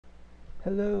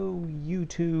Hello,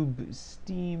 YouTube,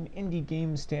 Steam, Indie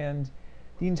Game Stand,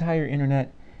 the entire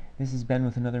internet. This is Ben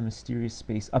with another Mysterious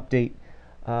Space update.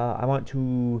 I want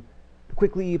to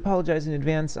quickly apologize in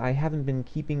advance. I haven't been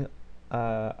keeping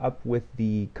up with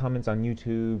the comments on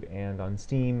YouTube and on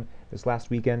Steam. This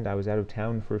last weekend, I was out of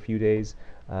town for a few days.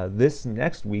 This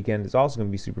next weekend is also going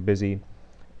to be super busy.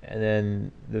 And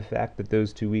then the fact that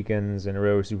those 2 weekends in a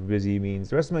row are super busy means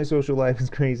the rest of my social life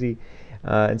is crazy.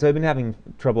 And so I've been having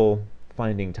trouble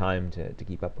finding time to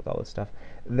keep up with all this stuff.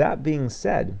 That being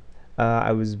said,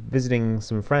 I was visiting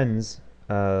some friends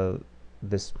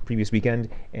this previous weekend,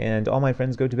 and all my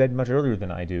friends go to bed much earlier than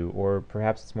I do, or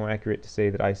perhaps it's more accurate to say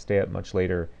that I stay up much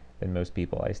later than most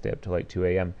people. I stay up till like 2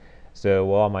 a.m. So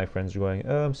while all my friends are going,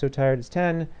 "Oh, I'm so tired, it's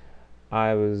 10,"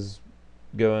 I was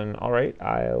going, all right,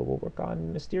 I will work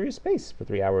on Mysterious Space for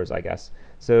 3 hours, I guess.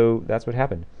 So that's what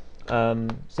happened.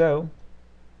 So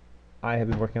I have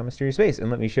been working on Mysterious Space, and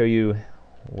let me show you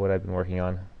what I've been working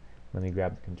on. Let me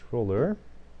grab the controller.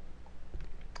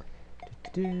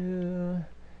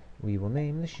 We will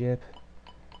name the ship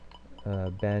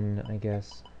Ben, I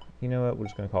guess. You know what? We're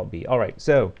just going to call it B. All right,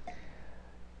 so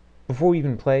before we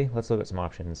even play, let's look at some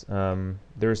options.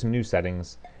 There are some new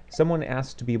settings. Someone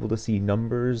asked to be able to see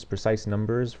numbers, precise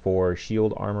numbers for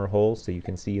shield armor holes, so you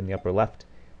can see in the upper left,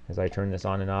 as I turn this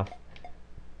on and off,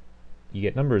 you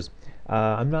get numbers.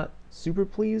 I'm not super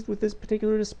pleased with this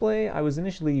particular display. I was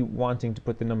initially wanting to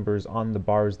put the numbers on the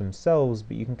bars themselves,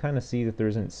 but you can kind of see that there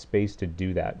isn't space to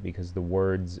do that because the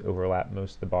words overlap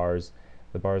most of the bars.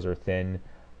 The bars are thin.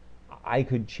 I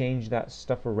could change that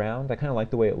stuff around. I kind of like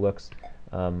the way it looks,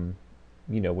 when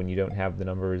you don't have the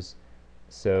numbers.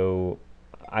 So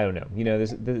I don't know.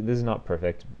 This is not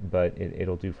perfect, but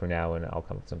it'll do for now, and I'll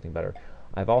come up with something better.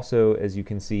 I've also, as you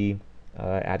can see,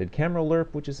 added camera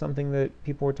lerp, which is something that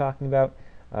people were talking about,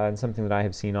 and something that I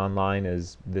have seen online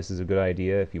is this is a good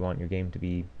idea if you want your game to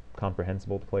be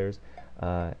comprehensible to players.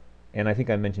 And I think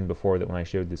I mentioned before that when I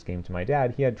showed this game to my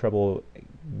dad, he had trouble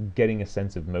getting a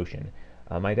sense of motion.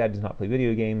 My dad does not play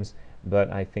video games, but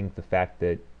I think the fact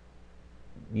that,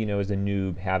 as a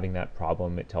noob having that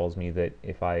problem, it tells me that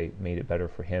if I made it better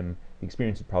for him, the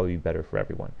experience would probably be better for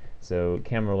everyone. So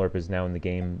camera lerp is now in the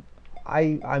game.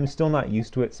 I'm still not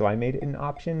used to it, so I made it an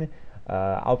option.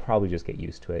 I'll probably just get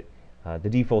used to it. The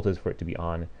default is for it to be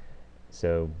on,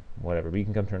 so whatever, but you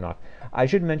can come turn it off. I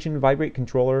should mention Vibrate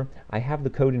Controller. I have the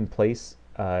code in place,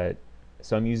 so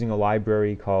I'm using a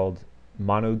library called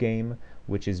Monogame,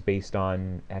 which is based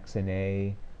on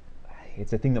XNA.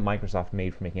 It's a thing that Microsoft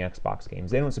made for making Xbox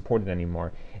games. They don't support it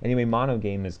anymore. Anyway,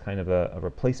 Monogame is kind of a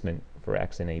replacement for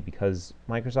XNA because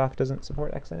Microsoft doesn't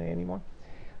support XNA anymore.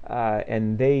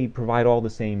 And they provide all the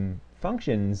same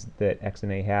functions that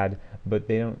XNA had, but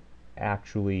they don't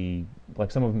actually, like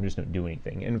some of them just don't do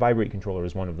anything. And Vibrate Controller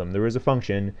is one of them. There is a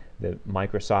function that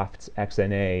Microsoft's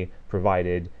XNA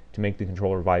provided to make the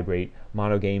controller vibrate.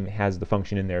 Monogame has the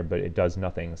function in there, but it does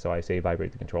nothing. So I say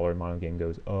vibrate the controller, and Monogame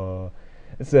goes,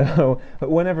 So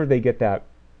whenever they get that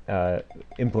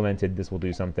implemented, this will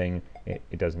do something.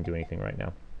 It doesn't do anything right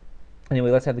now. Anyway,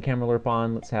 let's have the camera lerp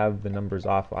on. Let's have the numbers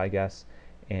off, I guess.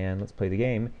 And let's play the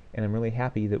game. And I'm really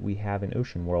happy that we have an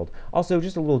ocean world. Also,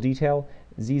 just a little detail,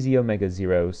 ZZ Omega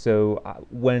 0. So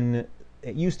when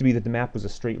it used to be that the map was a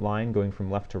straight line going from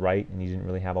left to right, and you didn't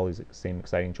really have all these same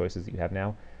exciting choices that you have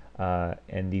now,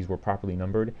 and these were properly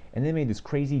numbered, and they made this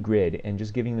crazy grid, and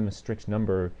just giving them a strict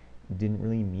number didn't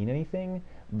really mean anything,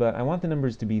 but I want the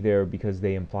numbers to be there because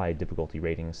they imply a difficulty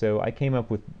rating. So I came up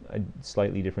with a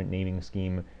slightly different naming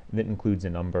scheme that includes a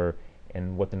number,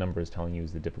 and what the number is telling you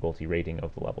is the difficulty rating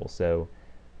of the level. So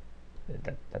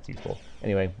that's useful.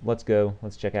 Anyway, let's go.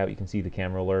 Let's check out. You can see the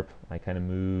camera lerp. I kind of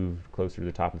moved closer to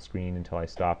the top of the screen until I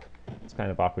stopped. It's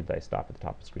kind of awkward that I stop at the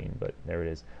top of the screen, but there it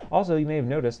is. Also, you may have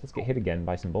noticed, let's get hit again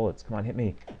by some bullets. Come on, hit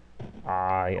me.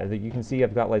 You can see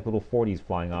I've got like little 40s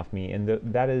flying off me, and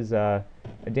that is a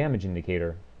damage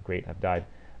indicator. Great, I've died.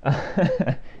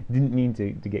 Didn't mean to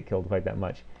get killed quite that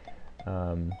much.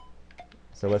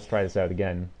 So let's try this out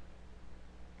again.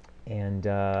 And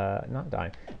not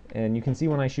die. And you can see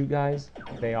when I shoot guys,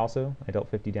 I dealt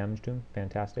 50 damage to them.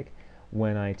 Fantastic.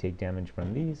 When I take damage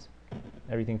from these,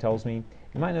 everything tells me.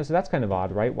 You might notice that's kind of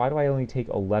odd, right? Why do I only take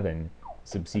 11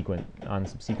 subsequent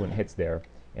hits there?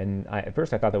 And at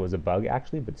first I thought that was a bug,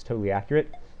 actually, but it's totally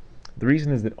accurate. The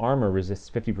reason is that armor resists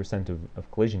 50%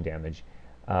 of collision damage.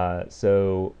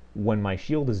 So when my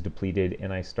shield is depleted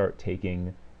and I start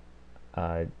taking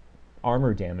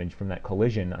armor damage from that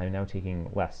collision, I'm now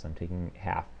taking less. I'm taking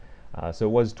half. So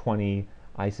it was 20.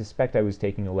 I suspect I was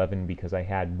taking 11 because I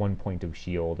had 1 point of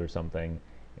shield or something,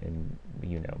 and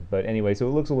you know. But anyway, so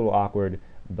it looks a little awkward,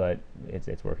 but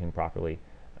it's working properly.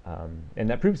 And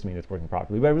that proves to me that it's working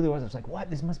properly. But I was like, what?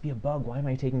 This must be a bug. Why am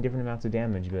I taking different amounts of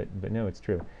damage? But no, it's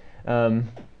true.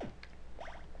 I'm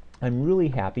really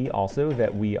happy also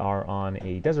that we are on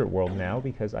a desert world now,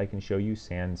 because I can show you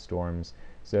sandstorms.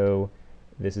 So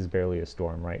this is barely a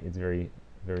storm, right? It's very,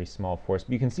 very small force.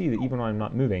 But you can see that even when I'm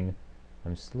not moving,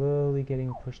 I'm slowly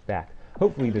getting pushed back.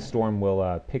 Hopefully the storm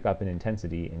will pick up in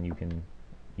intensity, and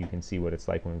you can see what it's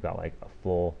like when we've got like a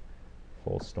full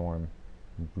storm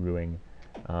brewing.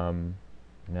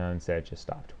 No, instead it just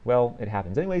stopped. Well, it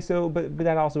happens anyway. So, but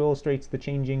that also illustrates the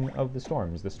changing of the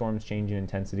storms. The storms change in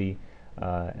intensity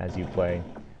as you play.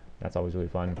 That's always really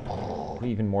fun.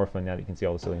 Even more fun now that you can see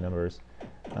all the silly numbers.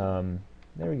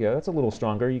 There we go. That's a little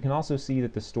stronger. You can also see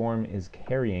that the storm is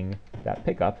carrying that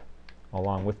pickup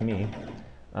along with me.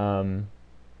 I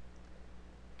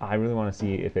really want to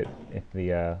see if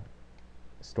the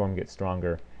storm gets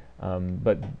stronger.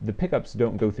 But the pickups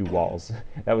don't go through walls.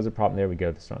 That was a problem. There we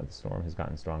go. The storm has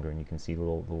gotten stronger, and you can see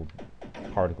little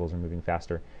particles are moving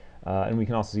faster. And we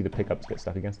can also see the pickups get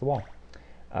stuck against the wall.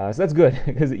 So that's good,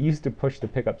 because it used to push the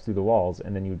pickups through the walls,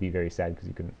 and then you would be very sad because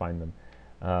you couldn't find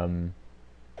them.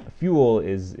 Fuel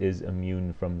is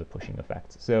immune from the pushing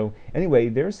effect. So anyway,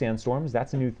 there's sandstorms.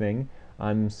 That's a new thing.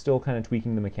 I'm still kind of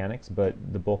tweaking the mechanics, but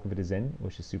the bulk of it is in,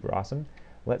 which is super awesome.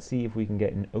 Let's see if we can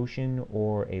get an ocean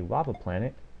or a lava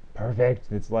planet.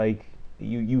 Perfect. It's like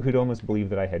you could almost believe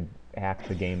that I had hacked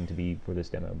the game to be for this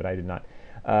demo, but I did not.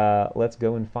 Let's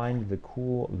go and find the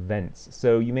cool vents.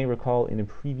 So you may recall in a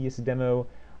previous demo,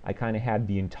 I kind of had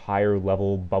the entire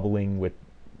level bubbling with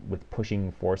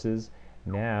pushing forces.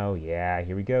 Now, yeah,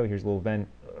 here we go. Here's a little vent,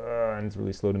 and it's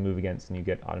really slow to move against, and you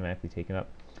get automatically taken up.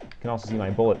 You can also see my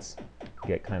bullets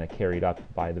get kind of carried up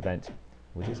by the vent,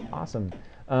 which is awesome.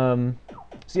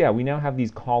 So yeah, we now have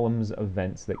these columns of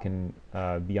vents that can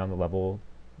be on the level.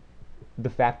 The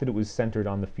fact that it was centered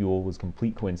on the fuel was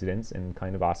complete coincidence and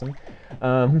kind of awesome.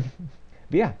 But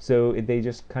yeah, so they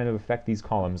just kind of affect these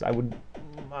columns.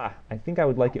 I think I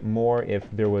would like it more if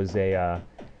there was a, I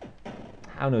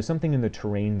don't know, something in the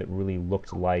terrain that really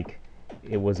looked like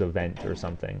it was a vent or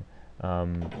something.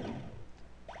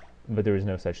 But there is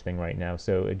no such thing right now.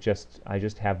 So I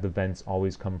just have the vents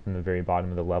always come from the very bottom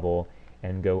of the level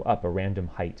and go up a random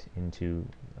height into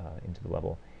the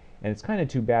level. And it's kind of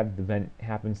too bad the vent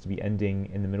happens to be ending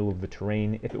in the middle of the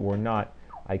terrain. If it were not,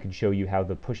 I could show you how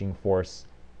the pushing force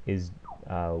is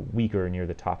weaker near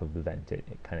the top of the vent. It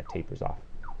kind of tapers off.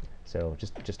 So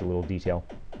just a little detail.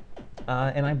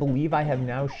 And I believe I have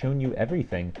now shown you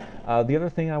everything. The other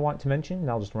thing I want to mention,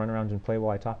 and I'll just run around and play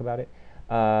while I talk about it,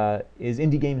 is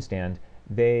Indie Game Stand.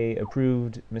 They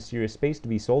approved Mysterious Space to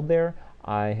be sold there.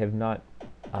 I have not,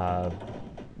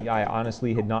 I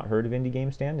honestly had not heard of Indie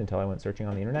Game Stand until I went searching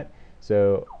on the internet.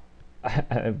 So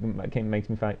it makes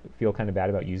me feel kind of bad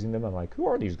about using them. I'm like, who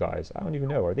are these guys? I don't even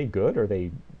know. Are they good? Are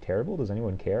they terrible? Does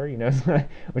anyone care? You know,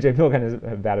 which I feel kind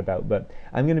of bad about. But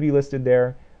I'm going to be listed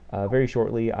there very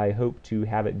shortly. I hope to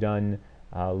have it done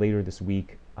later this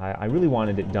week. I really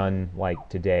wanted it done like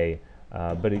today,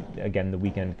 but again, the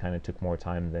weekend kind of took more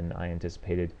time than I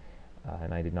anticipated.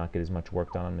 And I did not get as much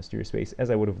work done on Mysterious Space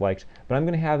as I would have liked. But I'm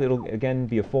going to have it'll again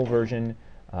be a full version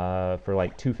for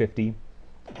like $250,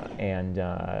 and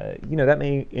you know, that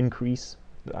may increase.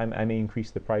 I may increase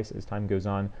the price as time goes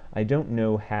on. I don't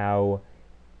know how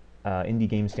Indie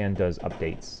Game Stand does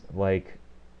updates. Like,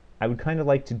 I would kind of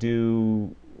like to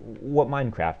do what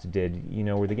Minecraft did, you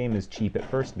know, where the game is cheap at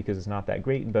first because it's not that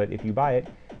great, but if you buy it,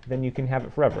 then you can have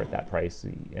it forever at that price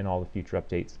in all the future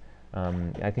updates.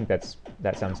 I think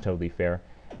that sounds totally fair,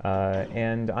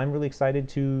 and I'm really excited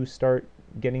to start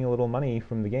getting a little money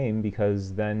from the game,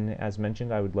 because then, as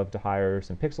mentioned, I would love to hire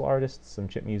some pixel artists, some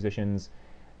chip musicians,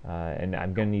 and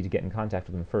I'm going to need to get in contact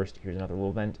with them first. Here's another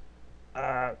little vent.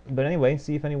 But anyway,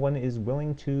 see if anyone is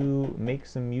willing to make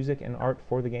some music and art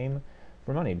for the game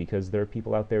for money, because there are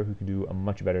people out there who can do a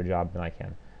much better job than I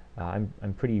can.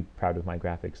 I'm pretty proud of my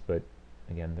graphics, but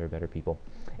again, there are better people.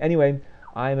 Anyway,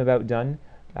 I'm about done.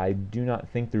 I do not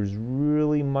think there's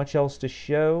really much else to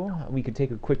show. We could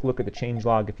take a quick look at the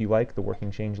changelog if you like, the working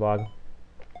changelog.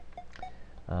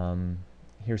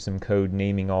 Here's some code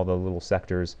naming all the little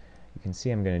sectors. You can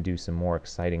see I'm going to do some more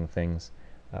exciting things,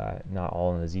 not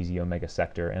all in the ZZ Omega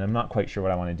sector, and I'm not quite sure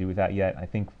what I want to do with that yet. I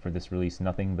think for this release,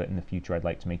 nothing, but in the future I'd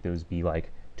like to make those be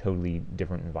like totally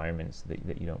different environments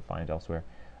that you don't find elsewhere.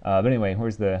 But anyway,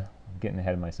 I'm getting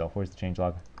ahead of myself. Where's the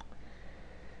changelog?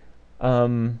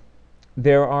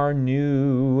 There are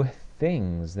new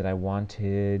things that I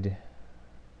wanted.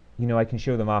 You know, I can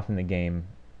show them off in the game,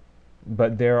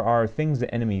 but there are things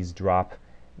that enemies drop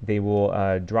they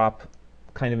will drop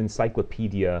kind of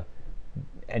encyclopedia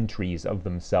entries of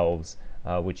themselves,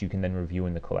 which you can then review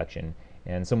in the collection.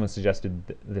 And someone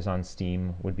suggested this on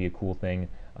Steam would be a cool thing.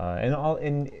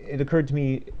 And it occurred to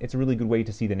me it's a really good way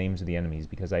to see the names of the enemies,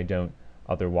 because I don't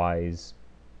otherwise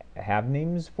have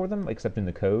names for them except in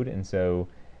the code. And so,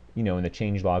 in the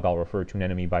changelog I'll refer to an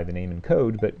enemy by the name and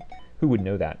code, but who would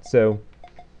know that? So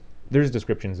there's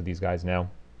descriptions of these guys now,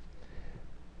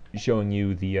 showing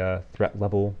you the threat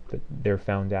level that they're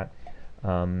found at.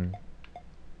 And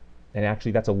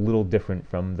actually, that's a little different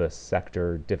from the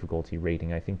sector difficulty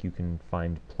rating. I think you can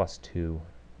find +2.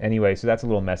 Anyway, so that's a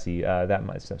little messy. That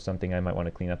might be something I might want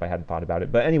to clean up. I hadn't thought about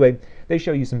it. But anyway, they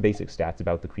show you some basic stats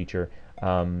about the creature.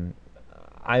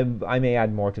 I may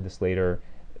add more to this later.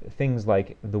 Things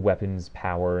like the weapon's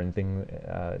power and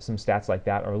some stats like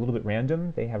that are a little bit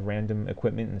random. They have random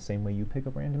equipment in the same way you pick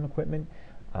up random equipment.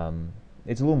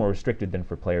 It's a little more restricted than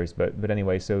for players, but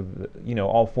anyway, so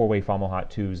all 4-way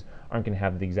Fomalhaut 2s aren't going to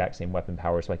have the exact same weapon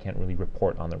power, so I can't really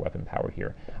report on their weapon power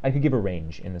here. I could give a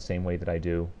range in the same way that I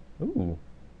do. Ooh,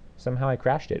 somehow I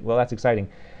crashed it. Well, that's exciting.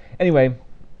 Anyway,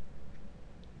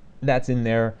 that's in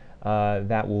there.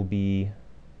 That will be...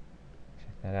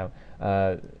 Check that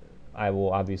out. I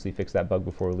will obviously fix that bug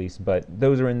before release, but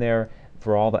those are in there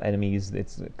for all the enemies.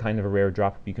 It's kind of a rare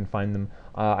drop if you can find them.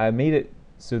 I made it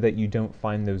so that you don't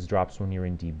find those drops when you're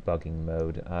in debugging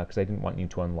mode, because I didn't want you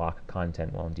to unlock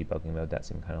content while in debugging mode. That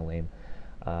seemed kind of lame.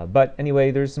 But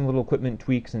anyway, there's some little equipment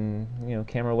tweaks and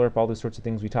camera lerp, all those sorts of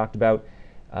things we talked about.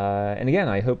 And again,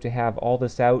 I hope to have all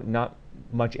this out, not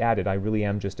much added. I really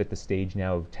am just at the stage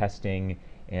now of testing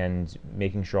and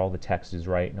making sure all the text is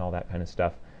right and all that kind of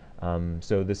stuff.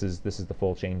 So this is the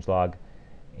full changelog,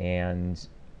 and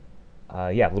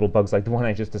yeah, little bugs like the one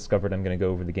I just discovered, I'm going to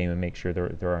go over the game and make sure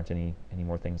there aren't any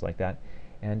more things like that.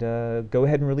 And go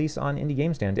ahead and release on Indie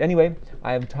Game Stand. Anyway,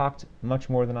 I have talked much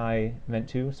more than I meant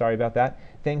to. Sorry about that.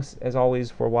 Thanks, as always,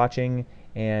 for watching,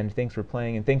 and thanks for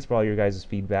playing, and thanks for all your guys'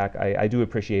 feedback. I do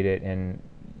appreciate it, and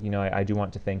I do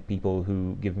want to thank people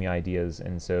who give me ideas,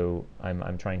 and so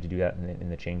I'm trying to do that in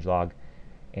the changelog,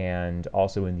 and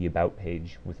also in the About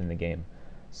page within the game.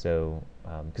 So,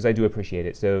 because I do appreciate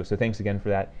it. So thanks again for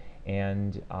that.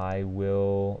 And I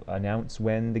will announce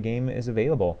when the game is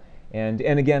available. And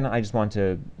again, I just want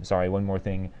to, sorry, one more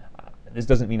thing. This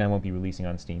doesn't mean I won't be releasing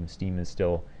on Steam. Steam is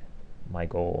still my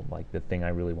goal, like the thing I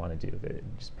really want to do,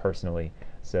 just personally.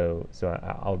 So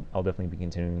I'll definitely be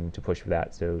continuing to push for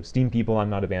that. So Steam people, I'm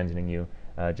not abandoning you,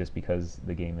 just because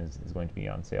the game is going to be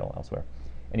on sale elsewhere.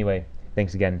 Anyway,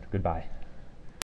 thanks again. Goodbye.